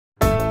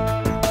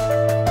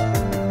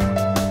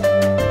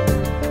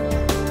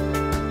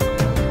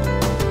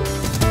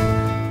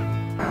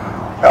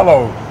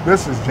Hello,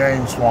 this is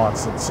James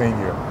Swanson,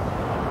 Sr.,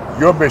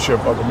 your Bishop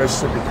of the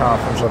Mississippi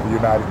Conference of the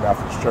United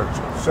Methodist Churches,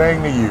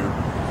 saying to you,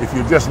 if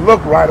you just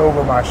look right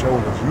over my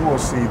shoulders, you will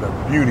see the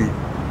beauty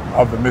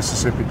of the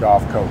Mississippi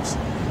Gulf Coast.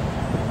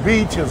 The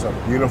beach is a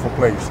beautiful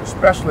place,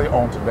 especially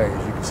on today.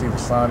 As you can see, the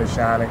sun is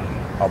shining,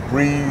 a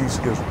breeze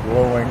is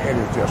blowing, it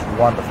is just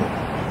wonderful.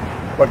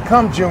 But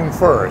come June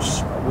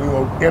 1st, we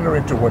will enter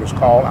into what is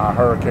called our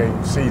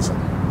hurricane season.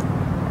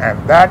 And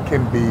that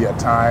can be a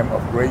time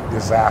of great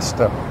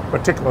disaster,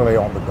 particularly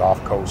on the Gulf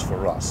Coast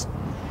for us.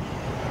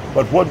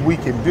 But what we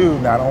can do,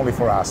 not only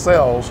for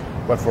ourselves,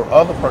 but for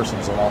other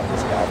persons along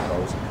this Gulf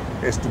Coast,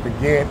 is to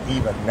begin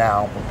even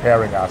now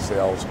preparing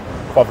ourselves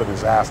for the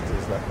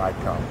disasters that might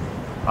come.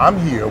 I'm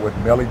here with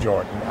Mellie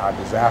Jordan, our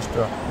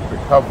disaster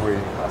recovery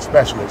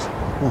specialist,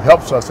 who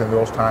helps us in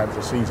those times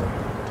of season,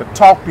 to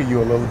talk to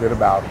you a little bit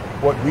about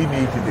what we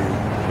need to do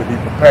to be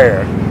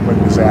prepared when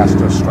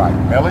disasters strike.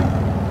 Mellie?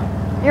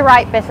 You're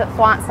right, Bishop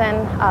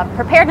Swanson.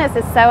 Preparedness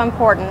is so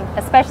important,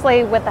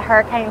 especially with the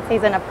hurricane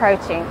season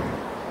approaching.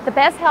 The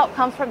best help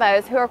comes from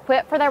those who are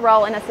equipped for their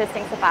role in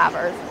assisting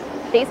survivors.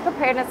 These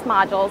preparedness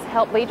modules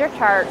help lead your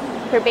church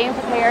through being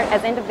prepared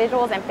as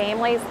individuals and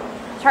families,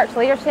 church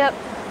leadership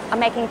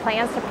making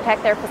plans to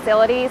protect their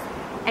facilities,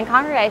 and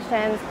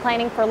congregations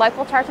planning for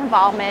local church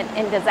involvement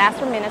in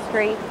disaster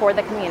ministry for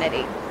the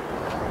community.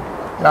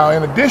 Now,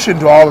 in addition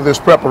to all of this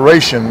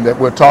preparation that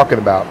we're talking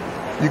about,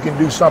 you can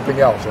do something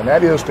else, and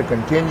that is to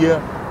continue,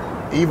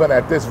 even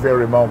at this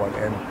very moment,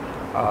 in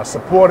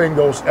supporting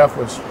those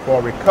efforts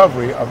for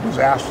recovery of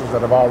disasters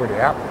that have already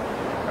happened.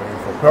 I mean,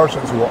 for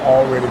persons who are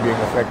already being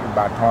affected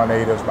by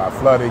tornadoes, by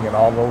flooding, and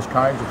all those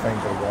kinds of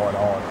things that are going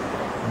on,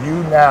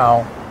 you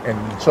now, in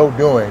so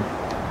doing,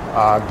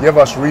 give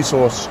us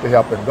resources to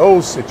help in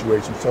those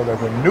situations so that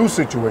when new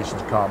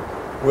situations come,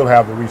 we'll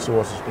have the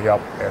resources to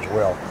help as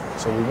well.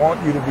 So we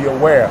want you to be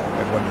aware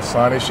that when the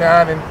sun is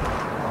shining,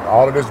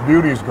 all of this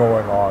beauty is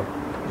going on,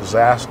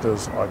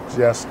 disasters are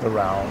just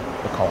around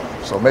the corner.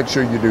 So make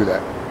sure you do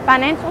that.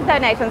 Financial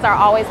donations are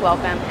always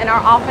welcome and are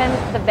often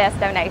the best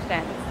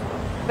donations.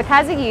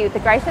 Because of you, the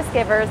gracious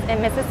givers in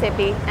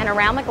Mississippi and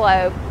around the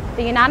globe,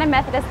 the United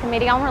Methodist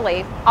Committee on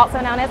Relief, also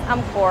known as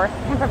UMCOR,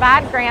 can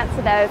provide grants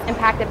to those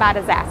impacted by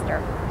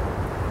disaster.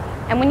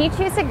 And when you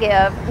choose to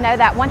give, know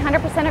that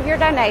 100% of your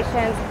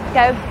donations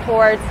go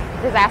towards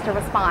disaster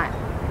response.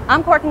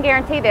 UMCOR can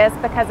guarantee this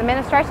because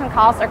administration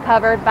costs are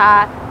covered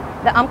by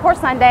the UMCOR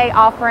Sunday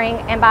offering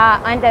and by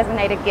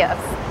undesignated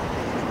gifts.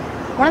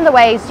 One of the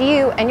ways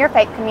you and your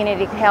faith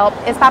community can help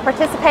is by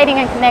participating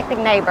in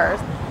connecting neighbors.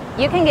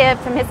 You can give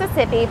to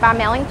Mississippi by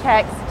mailing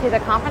checks to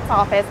the conference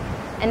office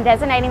and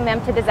designating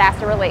them to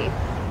disaster relief.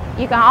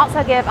 You can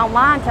also give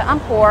online to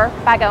UMCOR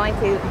by going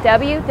to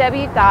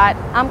www.umcor.org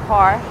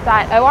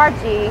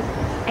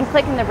and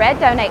clicking the red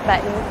donate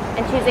button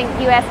and choosing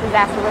U.S.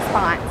 Disaster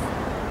Response.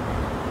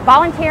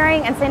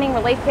 Volunteering and sending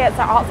relief kits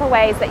are also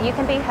ways that you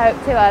can be hope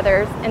to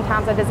others in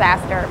times of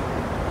disaster.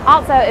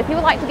 Also, if you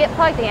would like to get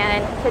plugged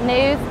in to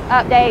news,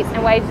 updates,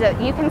 and ways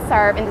that you can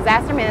serve in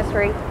disaster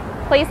ministry,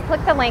 please click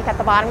the link at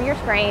the bottom of your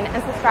screen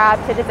and subscribe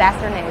to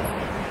Disaster News.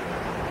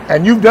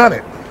 And you've done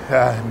it,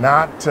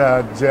 not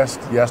just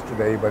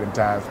yesterday, but in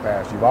times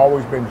past. You've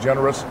always been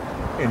generous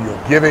in your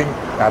giving,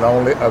 not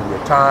only of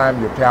your time,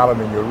 your talent,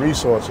 and your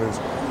resources,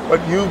 but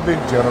you've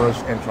been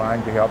generous in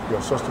trying to help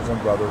your sisters and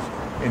brothers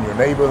in your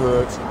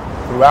neighborhoods,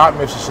 throughout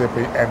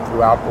Mississippi and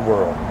throughout the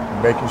world,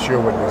 making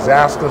sure when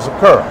disasters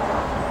occur,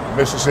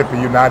 Mississippi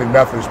United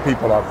Methodist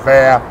people are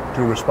there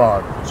to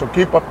respond. So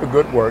keep up the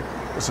good work.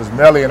 This is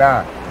Mellie and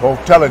I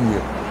both telling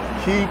you,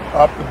 keep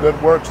up the good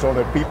work so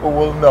that people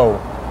will know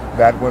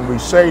that when we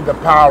say the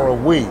power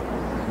of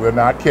we're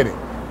not kidding,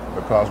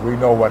 because we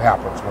know what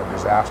happens when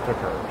disaster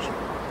occurs.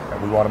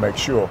 And we want to make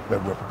sure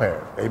that we're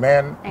prepared.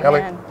 Amen, Amen.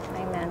 Mellie?